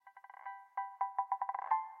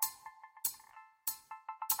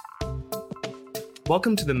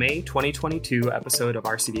Welcome to the May 2022 episode of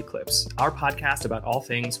RCV Clips, our podcast about all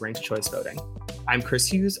things ranked choice voting. I'm Chris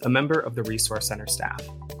Hughes, a member of the Resource Center staff.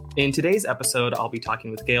 In today's episode, I'll be talking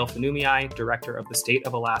with Gail Finumiai, Director of the State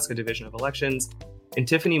of Alaska Division of Elections, and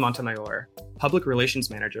Tiffany Montemayor, Public Relations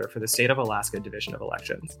Manager for the State of Alaska Division of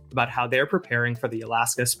Elections, about how they're preparing for the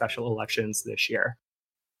Alaska special elections this year.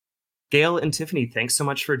 Gail and Tiffany, thanks so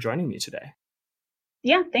much for joining me today.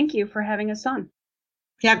 Yeah, thank you for having us on.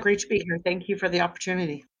 Yeah, great to be here. Thank you for the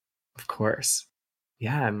opportunity. Of course.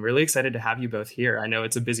 Yeah, I'm really excited to have you both here. I know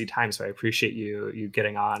it's a busy time, so I appreciate you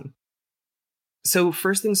getting on. So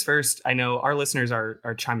first things first, I know our listeners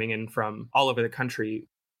are chiming in from all over the country.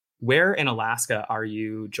 Where in Alaska are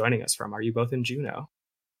you joining us from? Are you both in Juneau?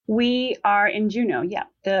 We are in Juneau, yeah,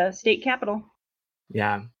 the state capital.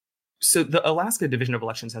 Yeah. So the Alaska Division of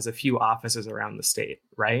Elections has a few offices around the state,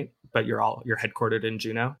 right? But you're headquartered in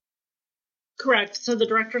Juneau? Correct. So the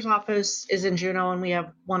director's office is in Juneau, and we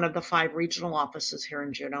have one of the 5 regional offices here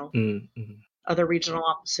in Juneau. Mm-hmm. Other regional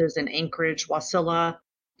offices in Anchorage, Wasilla,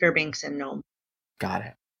 Fairbanks, and Nome. Got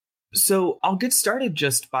it. So I'll get started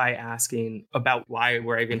just by asking about why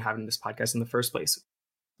we're even having this podcast in the first place.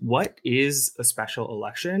 What is a special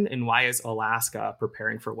election, and why is Alaska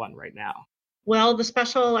preparing for one right now? Well, the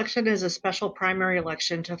special election is a special primary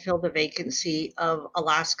election to fill the vacancy of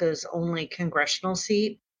Alaska's only congressional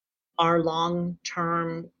seat. Our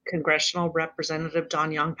long-term congressional representative,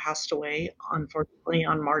 Don Young, passed away, unfortunately,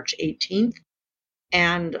 on March 18th.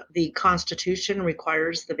 And the Constitution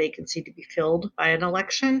requires the vacancy to be filled by an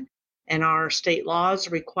election. And our state laws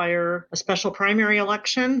require a special primary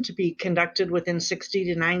election to be conducted within 60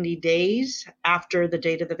 to 90 days after the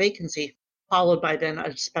date of the vacancy, followed by then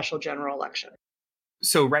a special general election.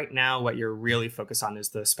 So right now, what you're really focused on is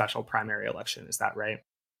the special primary election. Is that right?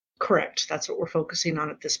 Correct. That's what we're focusing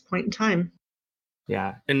on at this point in time.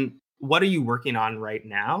 Yeah. And what are you working on right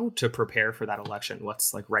now to prepare for that election?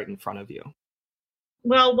 What's right in front of you?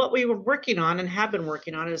 Well, what we were working on and have been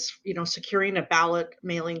working on is, securing a ballot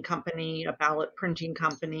mailing company, a ballot printing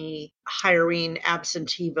company, hiring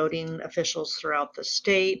absentee voting officials throughout the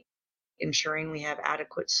state, ensuring we have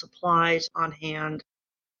adequate supplies on hand,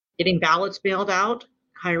 getting ballots mailed out,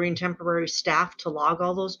 hiring temporary staff to log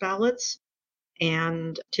all those ballots.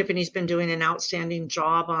 And Tiffany's been doing an outstanding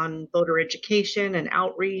job on voter education and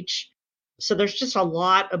outreach. So there's just a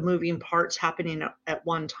lot of moving parts happening at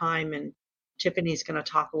one time. And Tiffany's going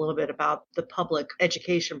to talk a little bit about the public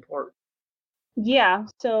education part. Yeah,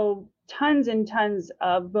 so tons and tons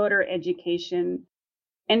of voter education.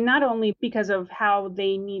 And not only because of how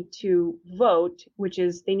they need to vote, which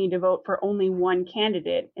is they need to vote for only one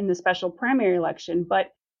candidate in the special primary election, but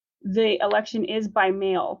the election is by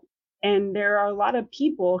mail. And there are a lot of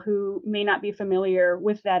people who may not be familiar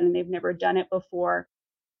with that and they've never done it before.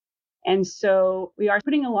 And so we are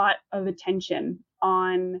putting a lot of attention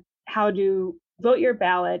on how to vote your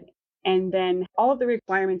ballot and then all of the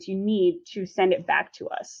requirements you need to send it back to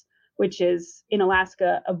us, which is in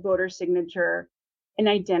Alaska, a voter signature, an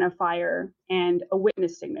identifier, and a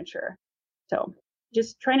witness signature. So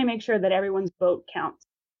just trying to make sure that everyone's vote counts.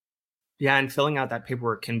 Yeah, and filling out that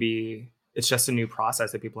paperwork it's just a new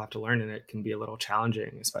process that people have to learn, and it can be a little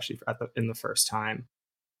challenging, especially in the first time.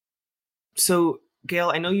 So,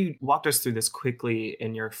 Gail, I know you walked us through this quickly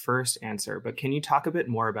in your first answer, but can you talk a bit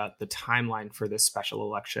more about the timeline for this special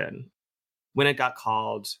election, when it got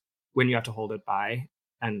called, when you have to hold it by,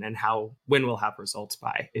 and when we'll have results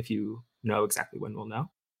by, if you know exactly when we'll know?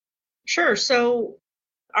 Sure. So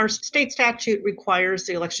our state statute requires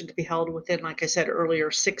the election to be held within, like I said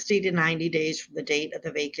earlier, 60 to 90 days from the date of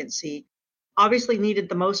the vacancy. Obviously needed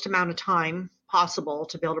the most amount of time possible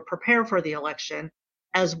to be able to prepare for the election,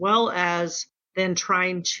 as well as then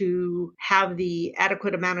trying to have the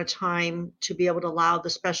adequate amount of time to be able to allow the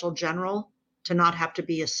special general to not have to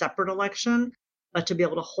be a separate election, but to be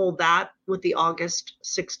able to hold that with the August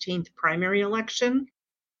 16th primary election.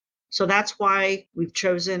 So that's why we've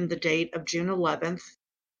chosen the date of June 11th.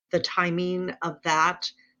 The timing of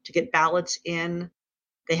that to get ballots in,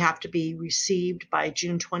 they have to be received by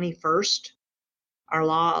June 21st. Our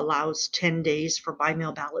law allows 10 days for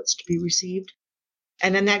by-mail ballots to be received.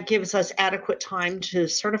 And then that gives us adequate time to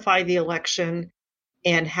certify the election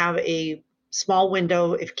and have a small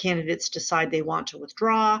window if candidates decide they want to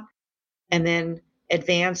withdraw, and then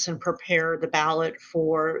advance and prepare the ballot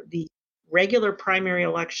for the regular primary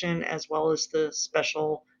election as well as the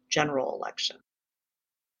special general election.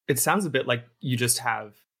 It sounds a bit like you just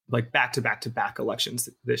have back-to-back-to-back elections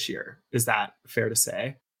this year. Is that fair to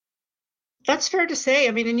say? That's fair to say.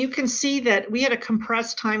 I mean, and you can see that we had a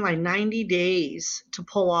compressed timeline, 90 days to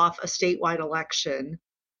pull off a statewide election.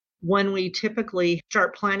 when we typically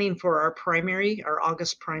start planning for our primary, our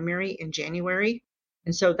August primary in January.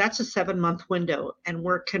 And so that's a 7-month window, and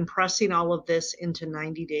we're compressing all of this into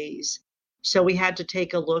 90 days. So we had to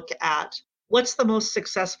take a look at what's the most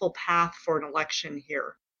successful path for an election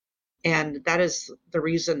here. And that is the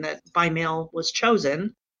reason that by mail was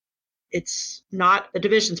chosen. It's not the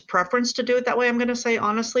division's preference to do it that way, I'm going to say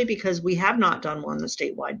honestly, because we have not done one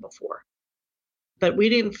statewide before. But we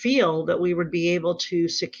didn't feel that we would be able to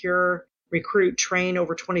secure, recruit, train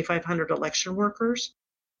over 2,500 election workers,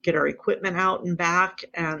 get our equipment out and back,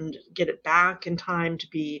 and get it back in time to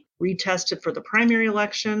be retested for the primary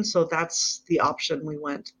election. So that's the option we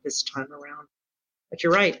went this time around. But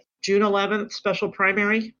you're right, June 11th, special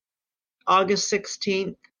primary, August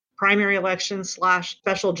 16th, primary election /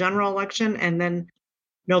 special general election, and then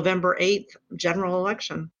November 8th, general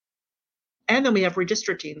election. And then we have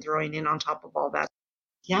redistricting throwing in on top of all that.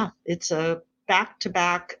 Yeah, it's a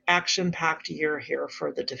back-to-back action-packed year here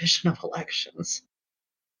for the Division of Elections.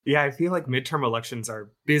 Yeah, I feel like midterm elections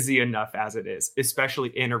are busy enough as it is, especially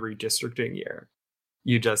in a redistricting year.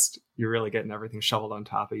 You're really getting everything shoveled on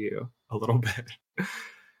top of you a little bit.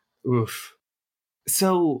 Oof.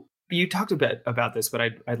 So you talked a bit about this, but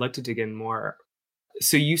I'd like to dig in more.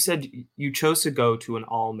 So you said you chose to go to an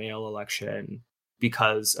all-mail election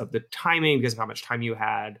because of the timing, because of how much time you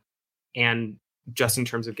had, and just in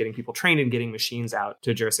terms of getting people trained and getting machines out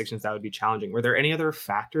to jurisdictions that would be challenging. Were there any other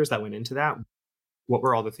factors that went into that? What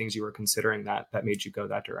were all the things you were considering that made you go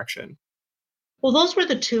that direction? Well, those were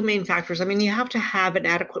the two main factors. I mean, you have to have an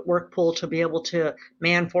adequate work pool to be able to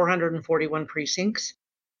man 441 precincts,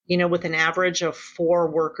 with an average of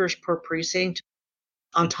 4 workers per precinct.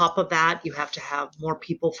 On top of that, you have to have more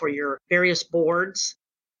people for your various boards.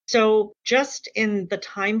 So just in the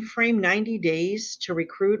time frame, 90 days to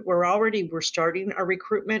recruit, we're starting our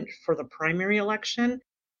recruitment for the primary election.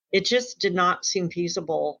 It just did not seem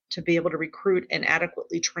feasible to be able to recruit and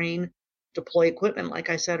adequately train, deploy equipment, like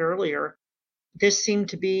I said earlier. This seemed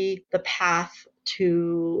to be the path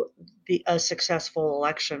to a successful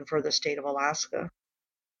election for the state of Alaska.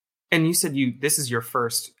 And you said this is your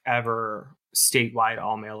first ever statewide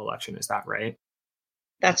all-mail election, is that right?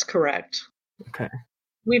 That's correct. Okay.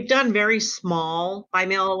 We've done very small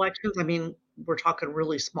by-mail elections. I mean, we're talking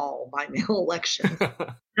really small by-mail elections.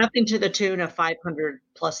 Nothing to the tune of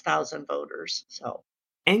 500,000+ voters. So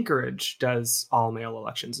Anchorage does all-mail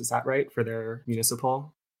elections, is that right, for their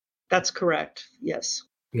municipal? That's correct, yes.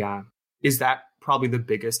 Yeah. Is that probably the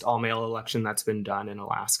biggest all-mail election that's been done in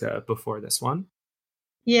Alaska before this one?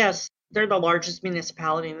 Yes, they're the largest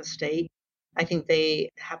municipality in the state. I think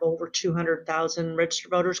they have over 200,000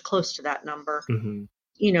 registered voters, close to that number. Mm-hmm.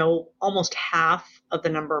 Almost half of the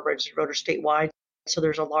number of registered voters statewide. So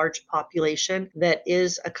there's a large population that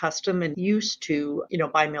is accustomed and used to,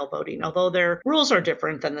 by mail voting, although their rules are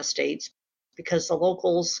different than the states because the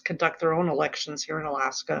locals conduct their own elections here in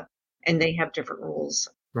Alaska and they have different rules.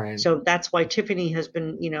 Right. So that's why Tiffany has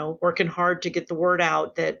been, working hard to get the word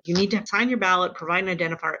out that you need to sign your ballot, provide an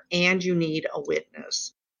identifier, and you need a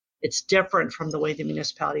witness. It's different from the way the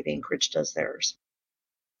municipality of Anchorage does theirs.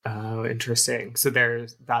 Oh, interesting. So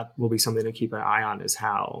that will be something to keep an eye on, is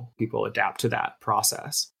how people adapt to that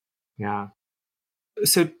process. Yeah.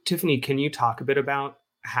 So Tiffany, can you talk a bit about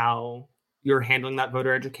how you're handling that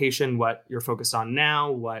voter education, what you're focused on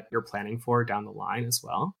now, what you're planning for down the line as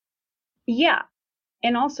well? Yeah.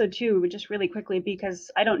 And also, too, just really quickly, because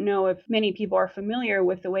I don't know if many people are familiar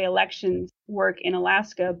with the way elections work in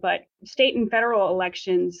Alaska, but state and federal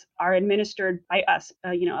elections are administered by us,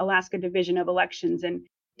 Alaska Division of Elections, and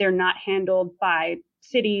they're not handled by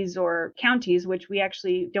cities or counties, which we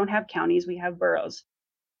actually don't have counties, we have boroughs.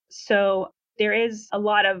 So there is a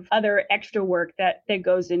lot of other extra work that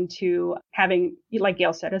goes into having, like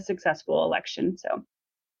Gail said, a successful election.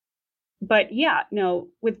 But yeah, no,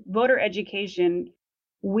 with voter education,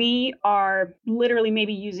 we are literally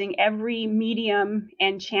maybe using every medium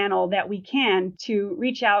and channel that we can to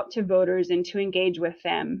reach out to voters and to engage with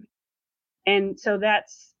them. And so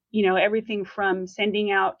that's, everything from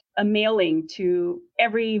sending out a mailing to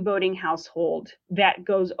every voting household that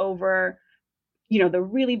goes over, the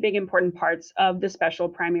really big important parts of the special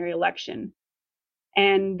primary election.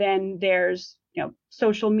 And then there's,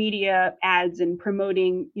 social media ads and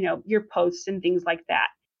promoting, your posts and things like that.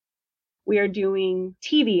 We are doing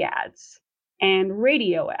TV ads and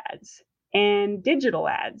radio ads and digital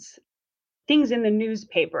ads, things in the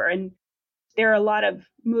newspaper. And there are a lot of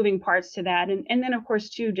moving parts to that. And then, of course,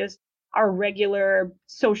 too, just our regular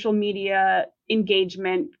social media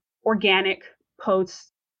engagement, organic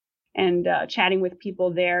posts and chatting with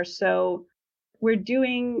people there. So we're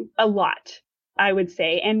doing a lot. I would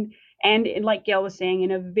say. And like Gail was saying,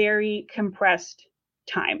 in a very compressed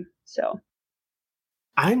time. So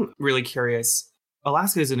I'm really curious.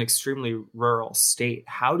 Alaska is an extremely rural state.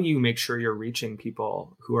 How do you make sure you're reaching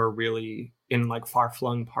people who are really in like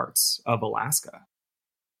far-flung parts of Alaska?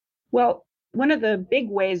 well, one of the big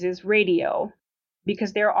ways is radio,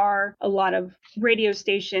 because there are a lot of radio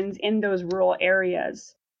stations in those rural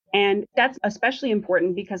areas. And that's especially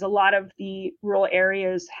important because a lot of the rural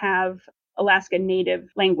areas have Alaska Native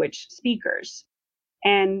language speakers.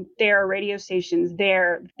 And there are radio stations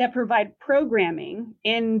there that provide programming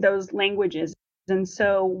in those languages. And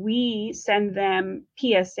so we send them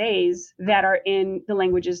PSAs that are in the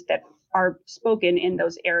languages that are spoken in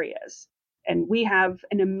those areas. And we have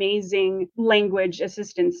an amazing language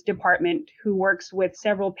assistance department who works with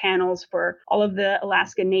several panels for all of the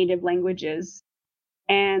Alaska Native languages.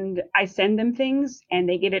 And I send them things and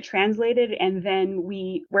they get it translated, and then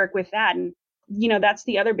we work with that. And that's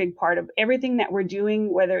the other big part of everything that we're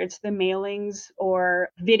doing, whether it's the mailings or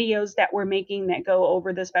videos that we're making that go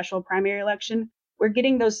over the special primary election. We're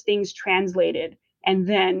getting those things translated and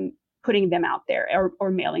then putting them out there, or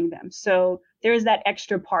mailing them. So there's that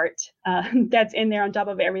extra part that's in there on top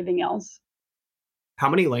of everything else. How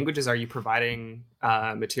many languages are you providing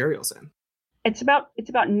materials in? It's about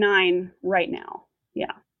 9 right now.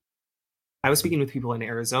 Yeah. I was speaking with people in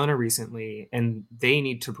Arizona recently, and they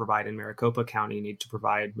need to provide in Maricopa County, need to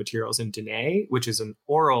provide materials in Dene, which is an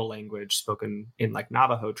oral language spoken in like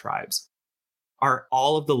Navajo tribes. Are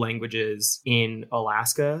all of the languages in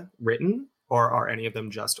Alaska written, or are any of them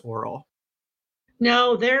just oral?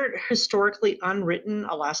 No, they're historically unwritten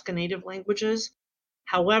Alaska Native languages.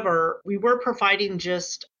 However, we were providing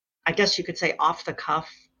just, I guess you could say, off the cuff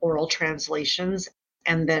oral translations.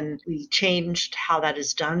 And then we changed how that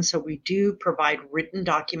is done. So we do provide written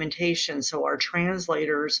documentation. So our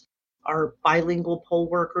translators, our bilingual poll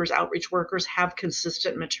workers, outreach workers have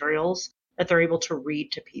consistent materials that they're able to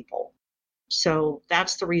read to people. So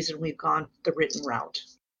that's the reason we've gone the written route.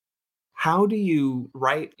 How do you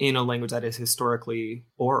write in a language that is historically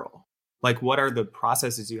oral? Like, what are the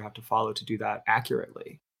processes you have to follow to do that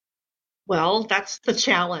accurately? Well, that's the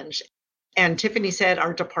challenge. And Tiffany said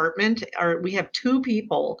our department, we have 2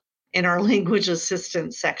 people in our language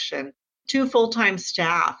assistance section, 2 full-time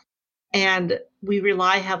staff, and we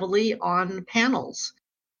rely heavily on panels.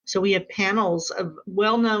 So we have panels of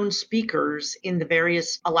well-known speakers in the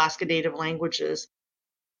various Alaska Native languages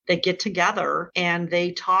that get together and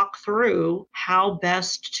they talk through how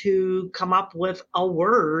best to come up with a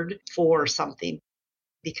word for something,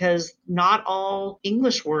 because not all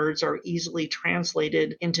English words are easily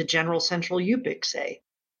translated into General Central Yupik, say.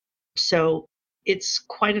 So it's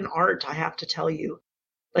quite an art, I have to tell you.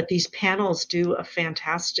 But these panels do a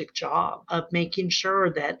fantastic job of making sure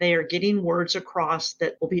that they are getting words across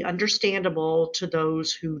that will be understandable to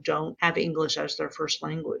those who don't have English as their first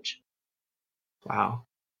language. Wow.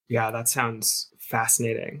 Yeah, that sounds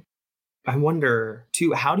fascinating. I wonder,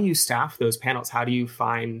 too, how do you staff those panels? How do you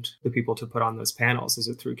find the people to put on those panels? Is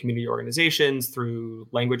it through community organizations, through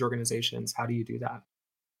language organizations? How do you do that?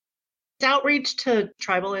 It's outreach to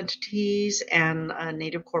tribal entities and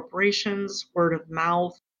Native corporations, word of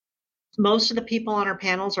mouth. Most of the people on our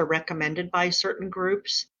panels are recommended by certain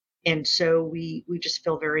groups. And so we just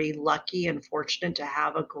feel very lucky and fortunate to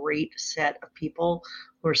have a great set of people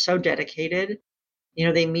who are so dedicated.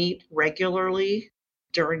 They meet regularly.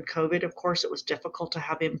 During COVID, of course, it was difficult to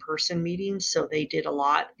have in-person meetings, so they did a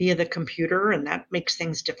lot via the computer, and that makes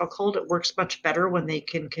things difficult. It works much better when they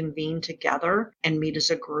can convene together and meet as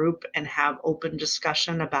a group and have open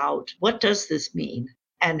discussion about what does this mean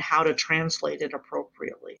and how to translate it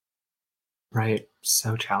appropriately. Right.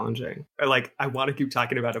 So challenging. I want to keep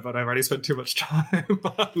talking about it, but I've already spent too much time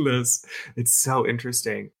on this. It's so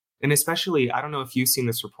interesting. And especially, I don't know if you've seen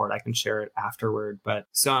this report, I can share it afterward, but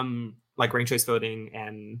some like ranked choice voting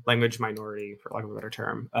and language minority, for lack of a better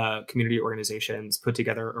term, community organizations put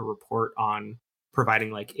together a report on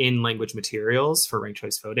providing like in language materials for ranked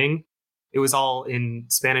choice voting. It was all in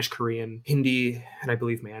Spanish, Korean, Hindi, and I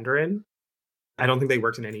believe Mandarin. I don't think they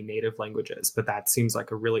worked in any native languages, but that seems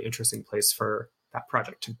like a really interesting place for that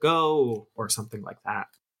project to go or something like that.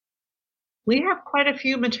 We have quite a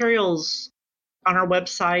few materials on our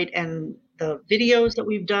website, and the videos that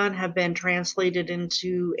we've done have been translated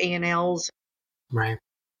into ANLs. Right.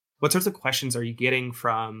 What sorts of questions are you getting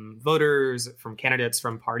from voters, from candidates,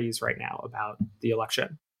 from parties right now about the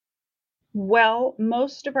election? Well,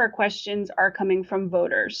 most of our questions are coming from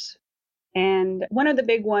voters. And one of the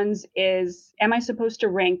big ones is, am I supposed to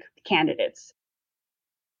rank candidates?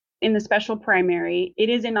 in the special primary, it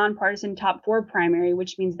is a nonpartisan top 4 primary,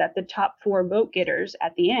 which means that the top 4 vote getters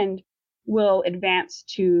at the end will advance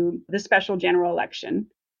to the special general election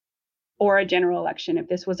or a general election if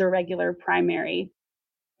this was a regular primary.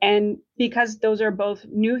 And because those are both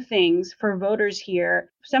new things for voters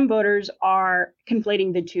here, some voters are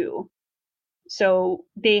conflating the two. So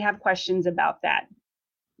they have questions about that.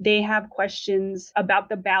 They have questions about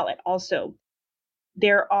the ballot also.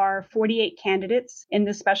 There are 48 candidates in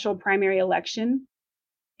the special primary election.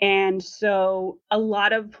 And so a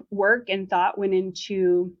lot of work and thought went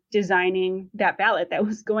into designing that ballot that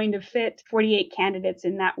was going to fit 48 candidates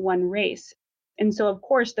in that one race. And so, of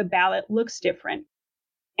course, the ballot looks different.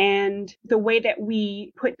 And the way that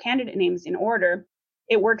we put candidate names in order,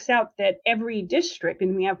 it works out that every district,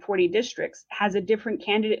 and we have 40 districts, has a different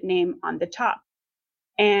candidate name on the top.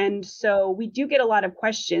 And so we do get a lot of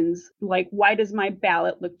questions like, why does my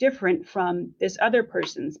ballot look different from this other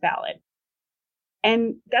person's ballot?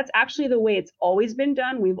 And that's actually the way it's always been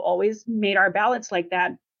done. We've always made our ballots like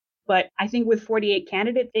that. But I think with 48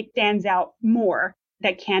 candidates, it stands out more,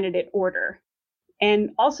 that candidate order.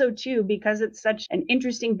 And also, too, because it's such an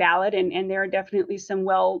interesting ballot and there are definitely some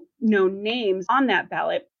well-known names on that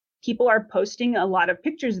ballot, people are posting a lot of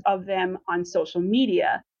pictures of them on social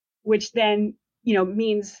media, which then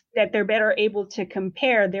means that they're better able to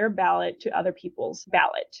compare their ballot to other people's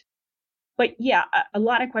ballot. But yeah, a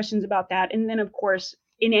lot of questions about that. And then, of course,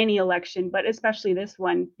 in any election, but especially this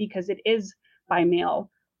one, because it is by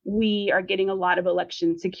mail, we are getting a lot of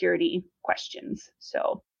election security questions.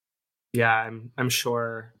 So yeah, I'm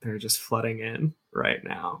sure they're just flooding in right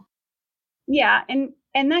now. Yeah, and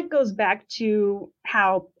that goes back to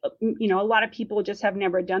how a lot of people just have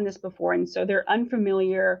never done this before, and so they're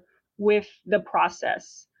unfamiliar with the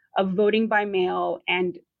process of voting by mail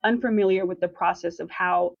and unfamiliar with the process of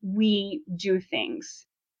how we do things.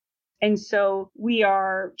 And so we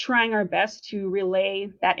are trying our best to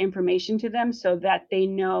relay that information to them so that they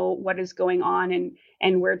know what is going on,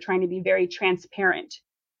 and we're trying to be very transparent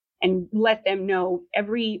and let them know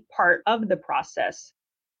every part of the process.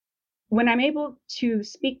 When I'm able to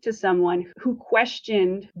speak to someone who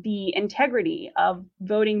questioned the integrity of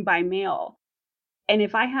voting by mail, and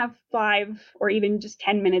if I have 5 or even just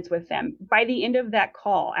 10 minutes with them, by the end of that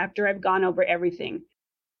call, after I've gone over everything,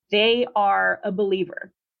 they are a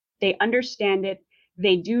believer. They understand it,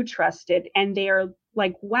 they do trust it, and they are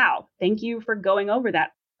like, wow, thank you for going over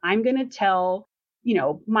that. I'm going to tell,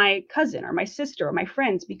 my cousin or my sister or my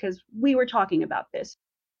friends because we were talking about this.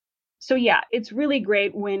 So yeah, it's really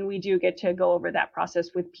great when we do get to go over that process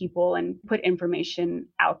with people and put information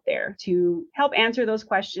out there to help answer those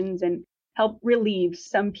questions and help relieve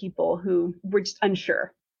some people who were just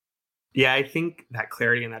unsure. Yeah, I think that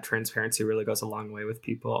clarity and that transparency really goes a long way with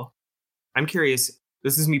people. I'm curious,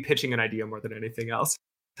 this is me pitching an idea more than anything else.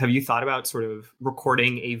 Have you thought about sort of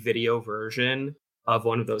recording a video version of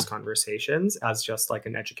one of those conversations as just like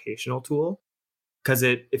an educational tool? Because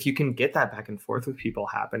if you can get that back and forth with people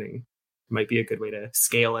happening, it might be a good way to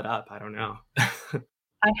scale it up. I don't know.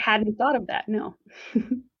 I hadn't thought of that, no.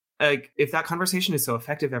 Like, if that conversation is so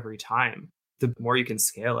effective every time, the more you can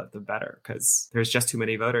scale it, the better, because there's just too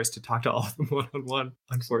many voters to talk to all of them one-on-one,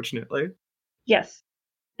 unfortunately. Yes,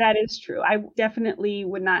 that is true. I definitely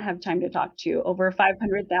would not have time to talk to over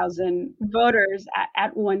 500,000 voters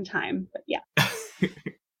at one time. But yeah.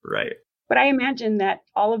 Right. But I imagine that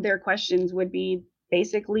all of their questions would be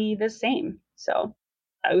basically the same. So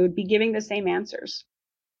I would be giving the same answers.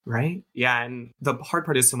 Right. Yeah. And the hard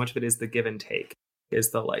part is so much of it is the give and take,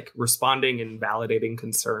 is the like responding and validating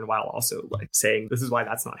concern while also like saying, this is why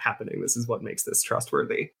that's not happening. This is what makes this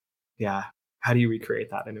trustworthy. Yeah. How do you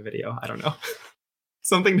recreate that in a video? I don't know.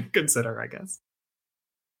 Something to consider, I guess.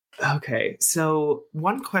 Okay, so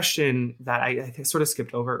one question that I sort of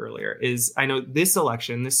skipped over earlier is, I know this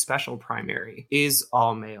election, this special primary, is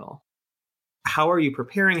all mail. How are you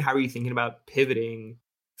preparing? How are you thinking about pivoting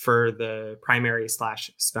for the primary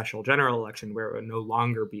 / special general election where it would no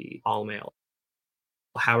longer be all mail?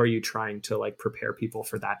 How are you trying to like prepare people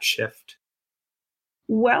for that shift?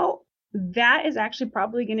 Well, that is actually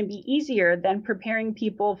probably going to be easier than preparing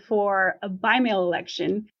people for a by-mail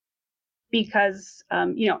election because,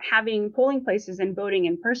 having polling places and voting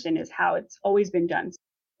in person is how it's always been done.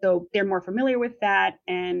 So they're more familiar with that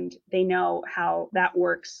and they know how that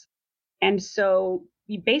works. And so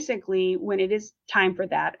basically, when it is time for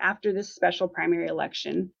that, after this special primary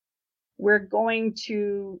election, we're going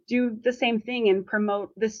to do the same thing and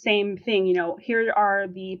promote the same thing. Here are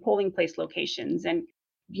the polling place locations, and,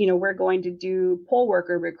 we're going to do poll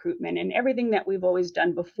worker recruitment and everything that we've always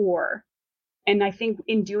done before. And I think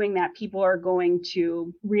in doing that, people are going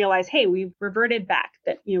to realize, hey, we've reverted back,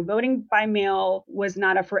 that, voting by mail was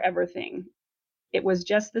not a forever thing. It was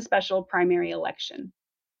just the special primary election.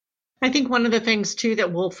 I think one of the things too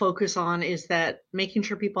that we'll focus on is that making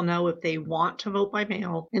sure people know if they want to vote by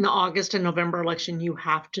mail in the August and November election, you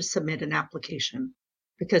have to submit an application,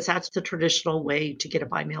 because that's the traditional way to get a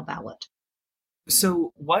by mail ballot.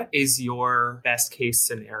 So what is your best case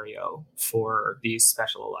scenario for these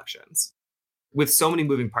special elections? With so many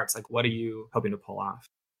moving parts, like what are you hoping to pull off?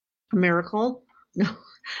 A miracle?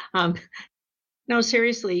 No. No,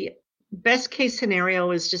 seriously. Best case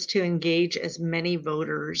scenario is just to engage as many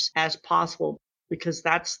voters as possible, because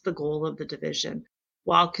that's the goal of the division,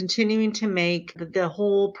 while continuing to make the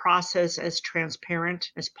whole process as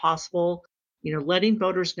transparent as possible, letting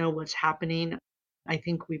voters know what's happening. I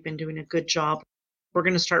think we've been doing a good job. We're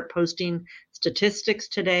going to start posting statistics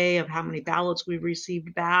today of how many ballots we've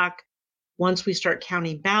received back. Once we start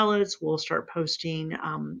counting ballots, we'll start posting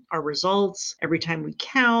our results every time we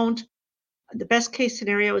count. The best case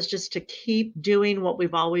scenario is just to keep doing what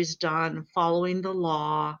we've always done, following the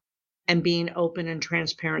law and being open and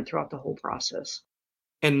transparent throughout the whole process.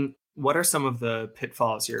 And what are some of the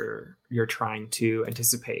pitfalls you're trying to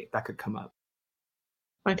anticipate that could come up?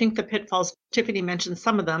 I think the pitfalls, Tiffany mentioned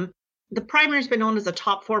some of them. The primary has been known as the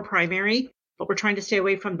top 4 primary, but we're trying to stay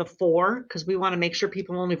away from the 4 because we want to make sure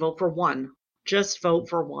people only vote for one. Just vote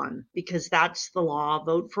for one, because that's the law.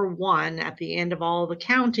 Vote for one. At the end of all the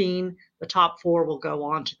counting, the top 4 will go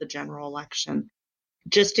on to the general election.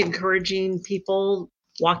 Just encouraging people,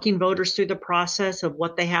 walking voters through the process of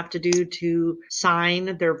what they have to do to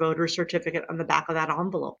sign their voter certificate on the back of that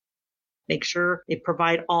envelope. Make sure they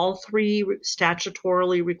provide all 3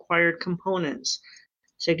 statutorily required components: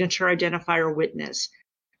 signature, identifier, witness.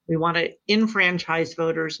 We want to enfranchise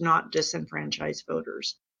voters, not disenfranchise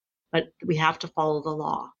voters. But we have to follow the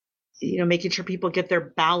law. Making sure people get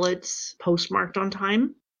their ballots postmarked on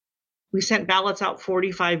time. We sent ballots out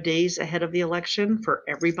 45 days ahead of the election for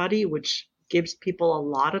everybody, which gives people a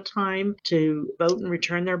lot of time to vote and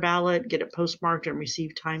return their ballot, get it postmarked and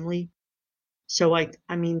received timely. So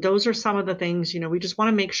I mean, those are some of the things, we just want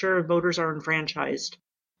to make sure voters are enfranchised,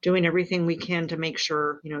 doing everything we can to make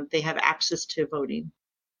sure, they have access to voting.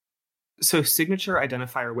 So signature,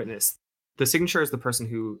 identifier, witness. The signature is the person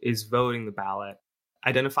who is voting the ballot.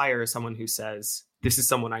 Identifier is someone who says, this is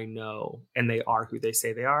someone I know, and they are who they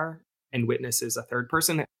say they are. And witness is a third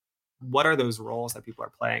person. What are those roles that people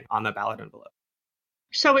are playing on the ballot envelope?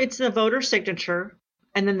 So it's the voter signature,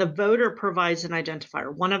 and then the voter provides an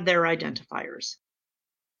identifier, one of their identifiers.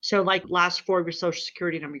 So like last 4 of your social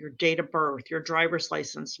security number, your date of birth, your driver's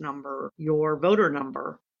license number, your voter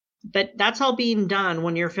number. But that's all being done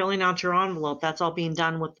when you're filling out your envelope. That's all being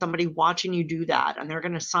done with somebody watching you do that. And they're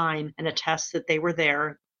going to sign and attest that they were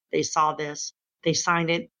there. They saw this. They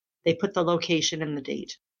signed it. They put the location and the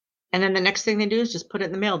date. And then the next thing they do is just put it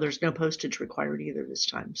in the mail. There's no postage required either this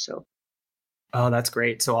time. So. Oh, that's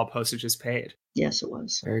great. So all postage is paid. Yes, it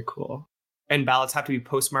was. Very cool. And ballots have to be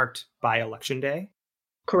postmarked by election day?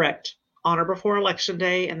 Correct. On or before election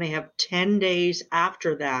day. And they have 10 days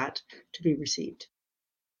after that to be received.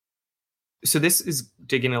 So this is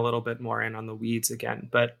digging a little bit more in on the weeds again,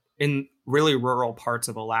 but in really rural parts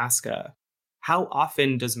of Alaska, how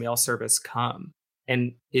often does mail service come?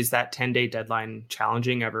 And is that 10-day deadline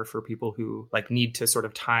challenging ever for people who need to sort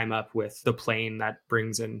of time up with the plane that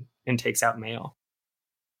brings in and takes out mail?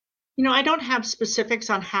 I don't have specifics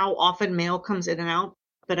on how often mail comes in and out,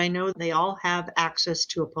 but I know they all have access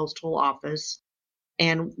to a postal office.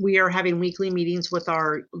 And we are having weekly meetings with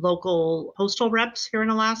our local postal reps here in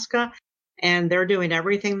Alaska. And they're doing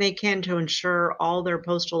everything they can to ensure all their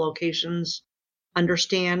postal locations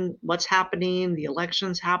understand what's happening, the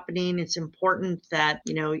election's happening. It's important that,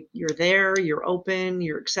 you're there, you're open,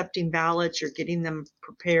 you're accepting ballots, you're getting them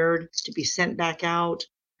prepared to be sent back out.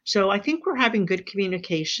 So I think we're having good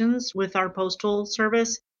communications with our postal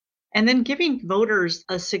service, and then giving voters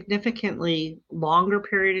a significantly longer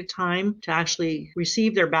period of time to actually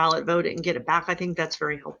receive their ballot, vote it, and get it back. I think that's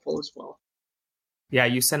very helpful as well. Yeah,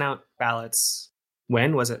 you sent out ballots.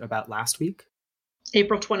 When was it? About last week?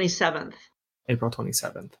 April 27th. April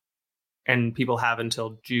 27th. And people have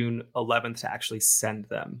until June 11th to actually send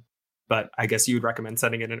them. But I guess you would recommend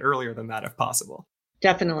sending it in earlier than that if possible.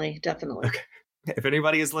 Definitely. Okay. If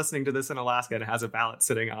anybody is listening to this in Alaska and has a ballot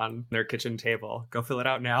sitting on their kitchen table, go fill it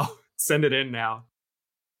out now. Send it in now.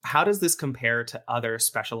 How does this compare to other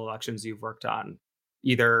special elections you've worked on,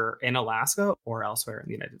 either in Alaska or elsewhere in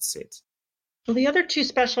the United States? Well, the other 2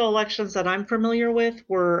 special elections that I'm familiar with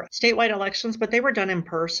were statewide elections, but they were done in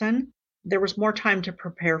person. There was more time to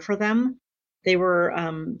prepare for them. They were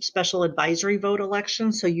special advisory vote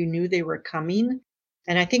elections, so you knew they were coming.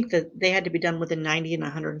 And I think that they had to be done within 90 and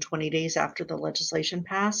 120 days after the legislation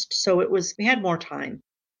passed. So we had more time.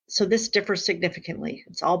 So this differs significantly.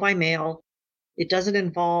 It's all by mail. It doesn't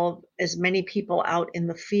involve as many people out in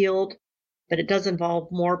the field, but it does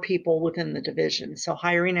involve more people within the division. So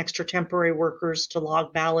hiring extra temporary workers to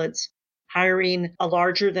log ballots, hiring a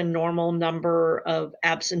larger than normal number of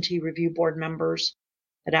absentee review board members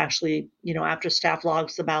that actually, after staff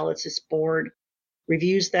logs the ballots, this board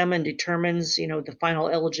reviews them and determines, the final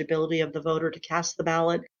eligibility of the voter to cast the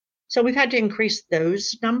ballot. So we've had to increase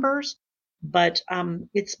those numbers, but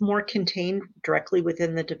it's more contained directly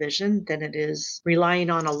within the division than it is relying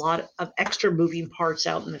on a lot of extra moving parts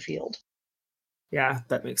out in the field. Yeah,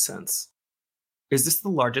 that makes sense. Is this the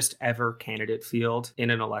largest ever candidate field in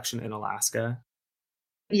an election in Alaska?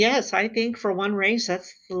 Yes, I think for one race,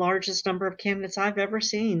 that's the largest number of candidates I've ever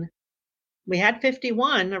seen. We had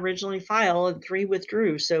 51 originally filed and 3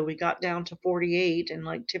 withdrew, so we got down to 48. And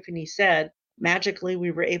like Tiffany said, magically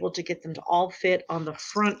we were able to get them to all fit on the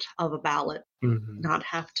front of a ballot, not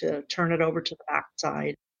have to turn it over to the back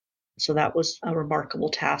side. So that was a remarkable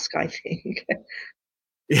task, I think.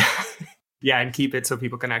 Yeah. Yeah, and keep it so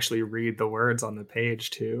people can actually read the words on the page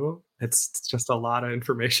too. It's just a lot of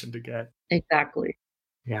information to get. Exactly.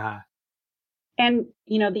 Yeah. And,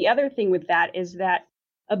 the other thing with that is that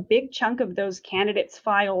a big chunk of those candidates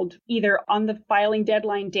filed either on the filing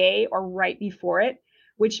deadline day or right before it,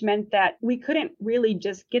 which meant that we couldn't really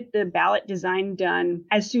just get the ballot design done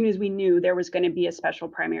as soon as we knew there was going to be a special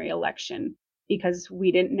primary election, because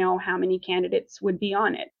we didn't know how many candidates would be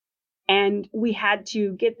on it. And we had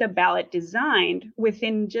to get the ballot designed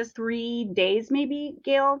within just 3 days, maybe,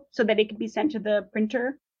 Gail, so that it could be sent to the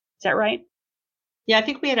printer. Is that right? Yeah, I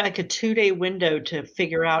think we had like a 2-day window to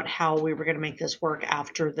figure out how we were going to make this work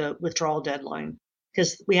after the withdrawal deadline,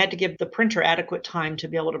 because we had to give the printer adequate time to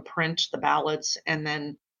be able to print the ballots and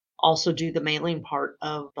then also do the mailing part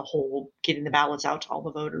of the whole getting the ballots out to all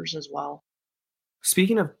the voters as well.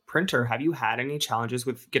 Speaking of printer, have you had any challenges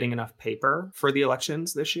with getting enough paper for the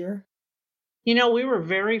elections this year? We were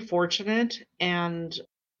very fortunate, and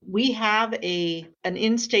we have an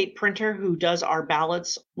in-state printer who does our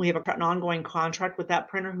ballots. We have an ongoing contract with that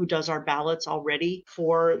printer who does our ballots already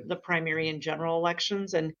for the primary and general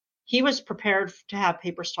elections, and he was prepared to have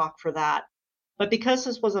paper stock for that. But because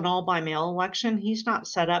this was an all-by-mail election, he's not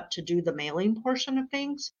set up to do the mailing portion of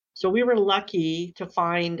things. So we were lucky to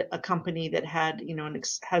find a company that had,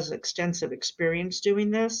 has extensive experience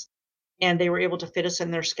doing this, and they were able to fit us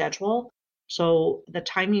in their schedule. So the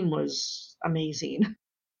timing was amazing.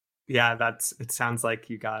 Yeah, it sounds like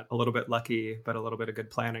you got a little bit lucky, but a little bit of good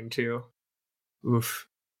planning too. Oof.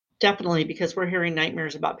 Definitely, because we're hearing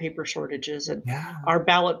nightmares about paper shortages, and Yeah. our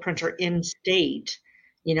ballot printer in state,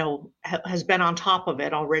 has been on top of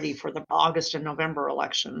it already for the August and November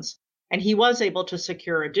elections. And he was able to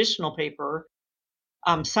secure additional paper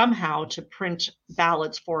somehow to print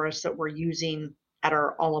ballots for us that we're using at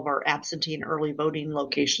all of our absentee and early voting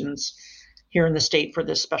locations here in the state for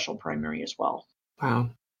this special primary as well. Wow.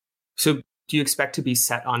 So do you expect to be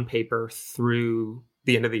set on paper through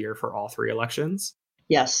the end of the year for all 3 elections?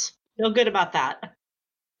 Yes. Feel good about that.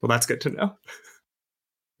 Well, that's good to know.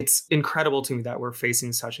 It's incredible to me that we're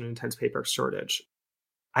facing such an intense paper shortage.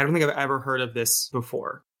 I don't think I've ever heard of this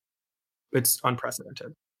before. It's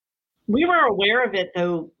unprecedented. We were aware of it,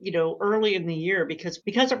 though, early in the year, because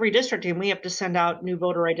of redistricting, we have to send out new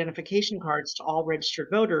voter identification cards to all registered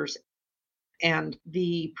voters. And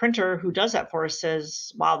the printer who does that for us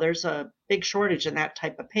says, wow, there's a big shortage in that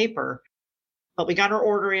type of paper. But we got our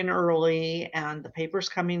order in early, and the paper's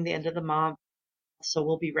coming the end of the month, so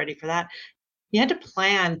we'll be ready for that. You had to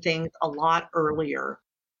plan things a lot earlier.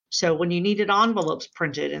 So when you needed envelopes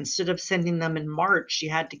printed, instead of sending them in March,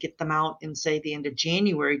 you had to get them out in, say, the end of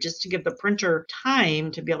January, just to give the printer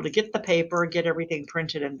time to be able to get the paper, get everything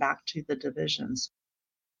printed and back to the divisions.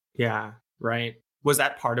 Yeah, right. Was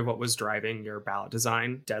that part of what was driving your ballot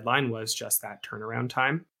design deadline, was just that turnaround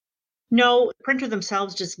time? No, the printer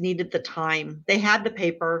themselves just needed the time. They had the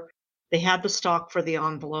paper, they had the stock for the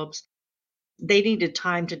envelopes. They needed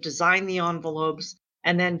time to design the envelopes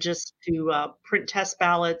and then just to print test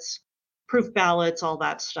ballots, proof ballots, all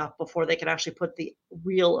that stuff before they could actually put the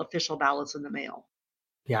real official ballots in the mail.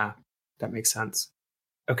 Yeah, that makes sense.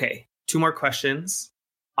 Okay, 2 more questions.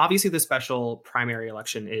 Obviously, the special primary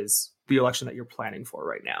election is the election that you're planning for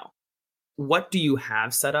right now. What do you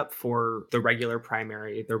have set up for the regular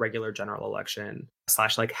primary, the regular general election,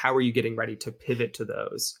 / how are you getting ready to pivot to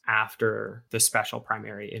those after the special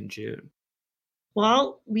primary in June?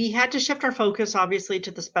 Well, we had to shift our focus, obviously,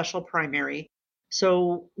 to the special primary.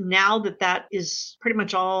 So now that that is pretty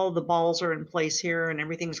much all the balls are in place here and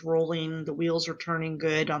everything's rolling, the wheels are turning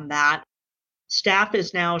good on that. Staff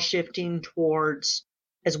is now shifting towards,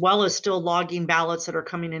 as well as still logging ballots that are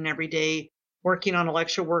coming in every day, working on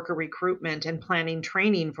election worker recruitment and planning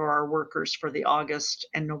training for our workers for the August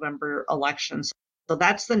and November elections. So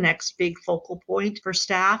that's the next big focal point for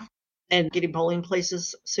staff and getting polling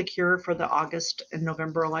places secure for the August and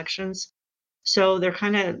November elections. So they're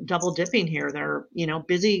kind of double dipping here. They're,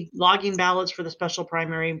 busy logging ballots for the special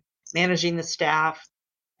primary, managing the staff,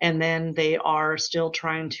 and then they are still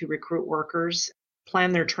trying to recruit workers,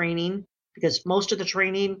 plan their training, because most of the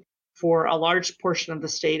training for a large portion of the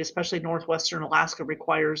state, especially Northwestern Alaska,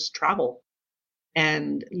 requires travel.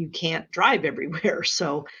 And you can't drive everywhere.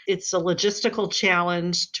 So it's a logistical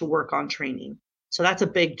challenge to work on training. So that's a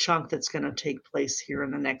big chunk that's going to take place here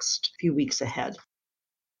in the next few weeks ahead.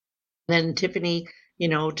 Then Tiffany,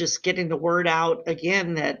 just getting the word out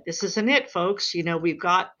again that this isn't it, folks. We've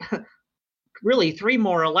got really 3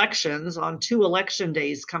 more elections on 2 election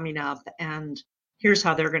days coming up, and here's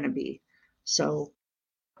how they're going to be. So,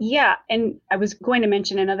 yeah. And I was going to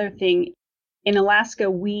mention another thing. In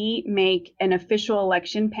Alaska, we make an official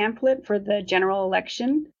election pamphlet for the general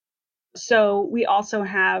election. So we also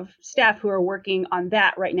have staff who are working on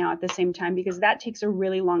that right now at the same time, because that takes a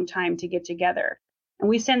really long time to get together. And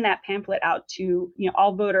we send that pamphlet out to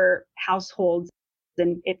all voter households,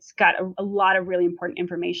 and it's got a lot of really important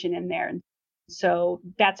information in there. And so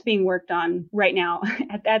that's being worked on right now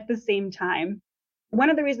at the same time. One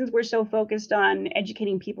of the reasons we're so focused on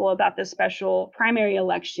educating people about the special primary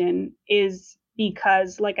election is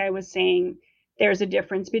because, like I was saying, there's a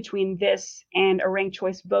difference between this and a ranked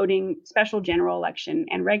choice voting special general election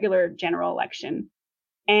and regular general election.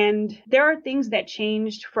 And there are things that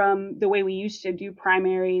changed from the way we used to do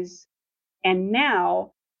primaries, and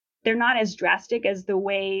now they're not as drastic as the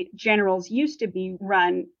way generals used to be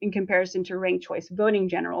run in comparison to ranked choice voting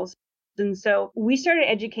generals. And so we started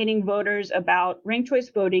educating voters about ranked choice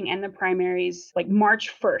voting and the primaries like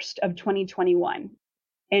March 1st of 2021.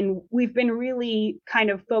 And we've been really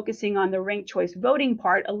kind of focusing on the ranked choice voting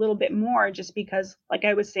part a little bit more, just because, like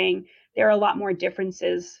I was saying, there are a lot more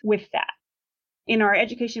differences with that. In our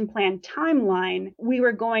education plan timeline, we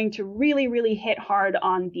were going to really, really hit hard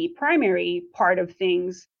on the primary part of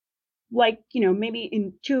things, like, maybe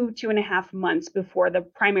in 2.5 months before the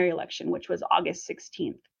primary election, which was August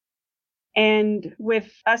 16th. And with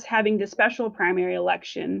us having the special primary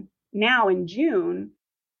election now in June,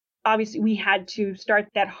 obviously we had to start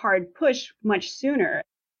that hard push much sooner.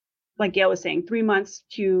 Like Gail was saying, 3 months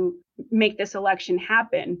to make this election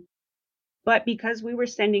happen. But because we were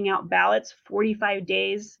sending out ballots 45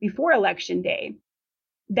 days before election day,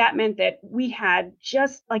 that meant that we had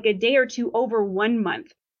just like a day or two over 1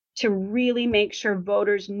 month to really make sure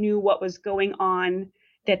voters knew what was going on,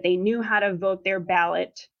 that they knew how to vote their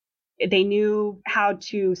ballot, they knew how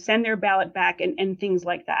to send their ballot back, and things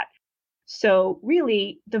like that. So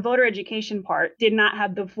really, the voter education part did not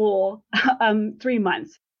have the full 3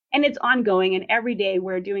 months. And it's ongoing, and every day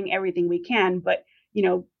we're doing everything we can. But,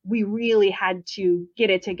 we really had to get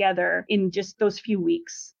it together in just those few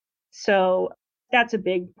weeks. So that's a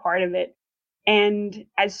big part of it. And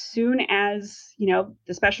as soon as,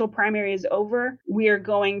 the special primary is over, we are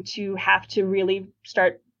going to have to really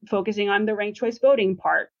start focusing on the ranked choice voting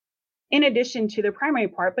part, in addition to the primary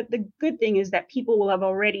part. But the good thing is that people will have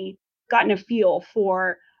already gotten a feel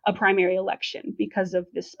for a primary election because of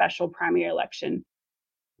this special primary election.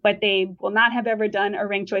 But they will not have ever done a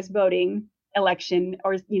ranked choice voting election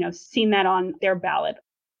or, seen that on their ballot.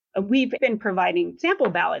 We've been providing sample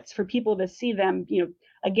ballots for people to see them,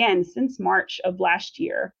 again, since March of last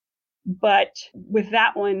year. But with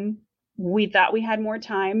that one, we thought we had more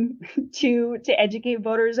time to educate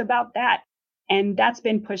voters about that. And that's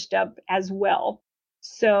been pushed up as well.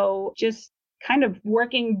 So just kind of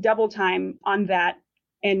working double time on that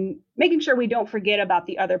and making sure we don't forget about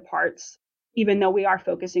the other parts, even though we are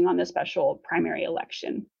focusing on the special primary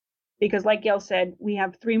election. Because like Gail said, we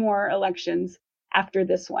have 3 more elections after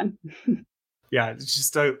this one. Yeah, it's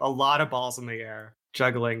just a lot of balls in the air,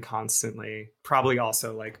 juggling constantly, probably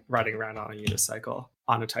also like running around on a unicycle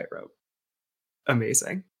on a tightrope.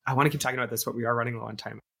 Amazing. I want to keep talking about this, but we are running low on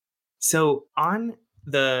time. So on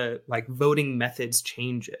the voting methods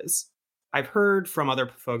changes, I've heard from other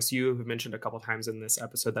folks, you have mentioned a couple times in this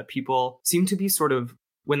episode, that people seem to be sort of,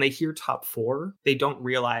 when they hear top 4, they don't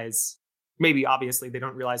realize, maybe obviously they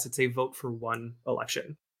don't realize it's a vote for one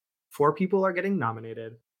election. 4 people are getting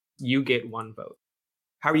nominated. You get 1 vote.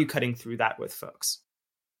 How are you cutting through that with folks?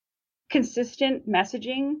 consistent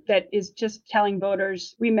messaging that is just telling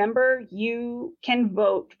voters, remember, you can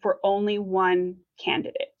vote for only one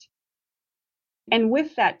candidate. And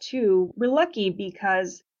with that, too, we're lucky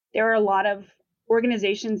because there are a lot of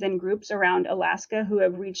organizations and groups around Alaska who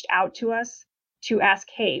have reached out to us to ask,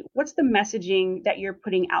 hey, what's the messaging that you're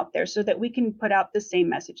putting out there so that we can put out the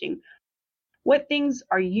same messaging? What things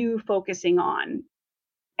are you focusing on?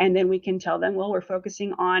 And then we can tell them, well, we're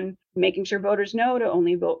focusing on making sure voters know to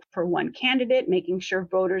only vote for one candidate, making sure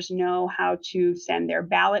voters know how to send their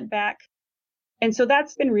ballot back. And so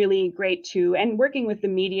that's been really great too. And working with the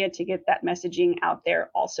media to get that messaging out there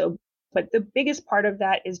also. But the biggest part of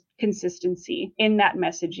that is consistency in that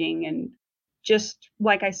messaging. And just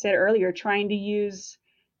like I said earlier, trying to use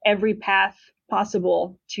every path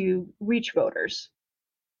possible to reach voters.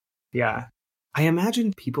 Yeah. I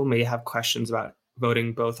imagine people may have questions about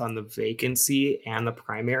voting both on the vacancy and the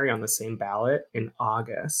primary on the same ballot in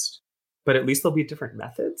August, but at least there'll be different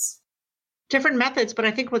methods. Different methods, but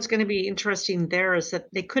I think what's going to be interesting there is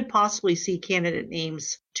that they could possibly see candidate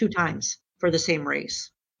names 2 times for the same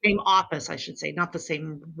race. Same office, I should say, not the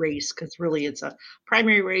same race, because really it's a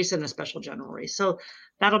primary race and a special general race. So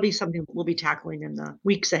that'll be something we'll be tackling in the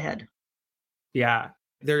weeks ahead. Yeah,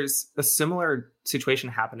 there's a similar situation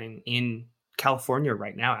happening in California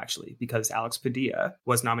right now, actually, because Alex Padilla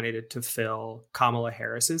was nominated to fill Kamala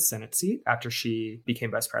Harris's Senate seat after she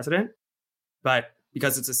became vice president. But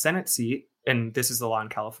because it's a Senate seat, and this is the law in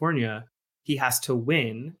California, he has to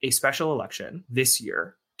win a special election this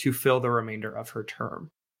year to fill the remainder of her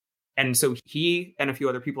term. And so he and a few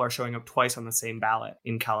other people are showing up twice on the same ballot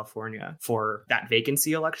in California for that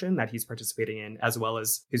vacancy election that he's participating in, as well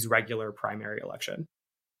as his regular primary election.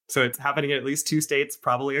 So it's happening in at least 2 states,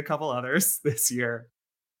 probably a couple others this year.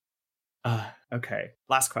 Okay,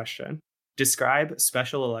 last question. Describe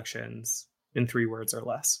special elections in 3 words or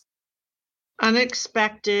less.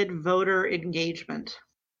 Unexpected voter engagement.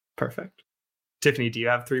 Perfect. Tiffany, do you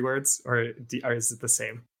have 3 words or is it the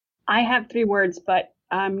same? I have 3 words, but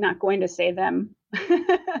I'm not going to say them.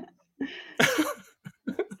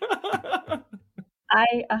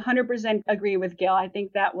 I 100% agree with Gail. I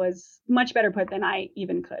think that was much better put than I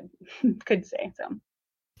even could say. So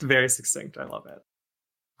very succinct. I love it.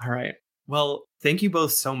 All right. Well, thank you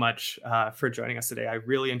both so much for joining us today. I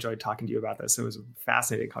really enjoyed talking to you about this. It was a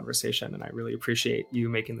fascinating conversation, and I really appreciate you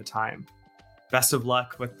making the time. Best of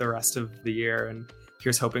luck with the rest of the year, and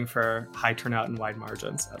here's hoping for high turnout and wide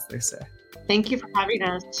margins, as they say. Thank you for having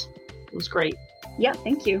us. It was great. Yeah,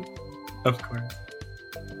 thank you. Of course.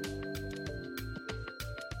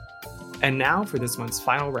 And now for this month's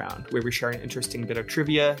final round, where we share an interesting bit of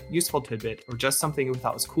trivia, useful tidbit, or just something we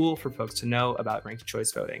thought was cool for folks to know about ranked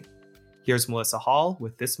choice voting. Here's Melissa Hall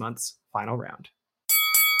with this month's final round.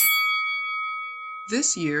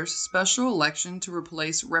 This year's special election to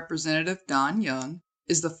replace Representative Don Young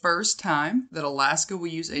is the first time that Alaska will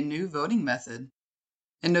use a new voting method.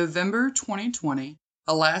 In November 2020,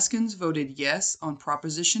 Alaskans voted yes on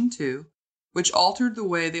Proposition 2, which altered the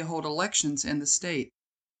way they hold elections in the state.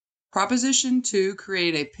 Proposition 2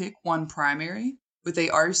 created a Pick 1 primary with a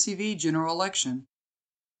RCV general election.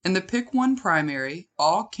 In the Pick 1 primary,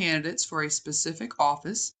 all candidates for a specific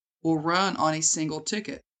office will run on a single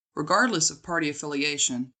ticket, regardless of party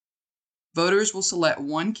affiliation. Voters will select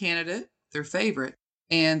one candidate, their favorite,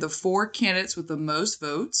 and the 4 candidates with the most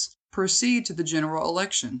votes proceed to the general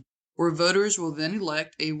election, where voters will then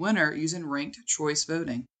elect a winner using ranked choice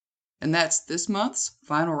voting. And that's this month's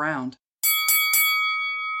final round.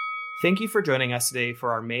 Thank you for joining us today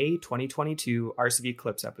for our May 2022 RCV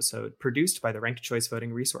Clips episode produced by the Ranked Choice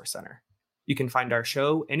Voting Resource Center. You can find our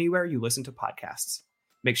show anywhere you listen to podcasts.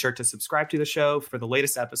 Make sure to subscribe to the show for the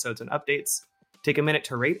latest episodes and updates. Take a minute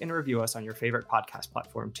to rate and review us on your favorite podcast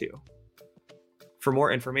platform too. For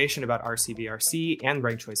more information about RCVRC and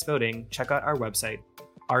ranked choice voting, check out our website,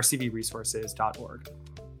 rcvresources.org.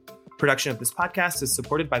 Production of this podcast is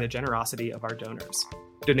supported by the generosity of our donors.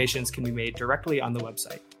 Donations can be made directly on the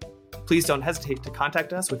website. Please don't hesitate to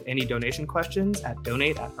contact us with any donation questions at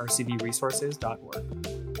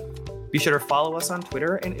donate@rcvresources.org. Be sure to follow us on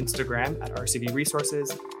Twitter and Instagram at RCV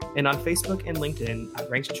Resources and on Facebook and LinkedIn at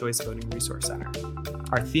Ranked Choice Voting Resource Center.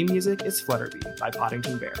 Our theme music is Flutterbee by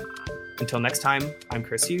Poddington Bear. Until next time, I'm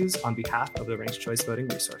Chris Hughes on behalf of the Ranked Choice Voting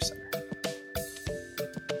Resource Center.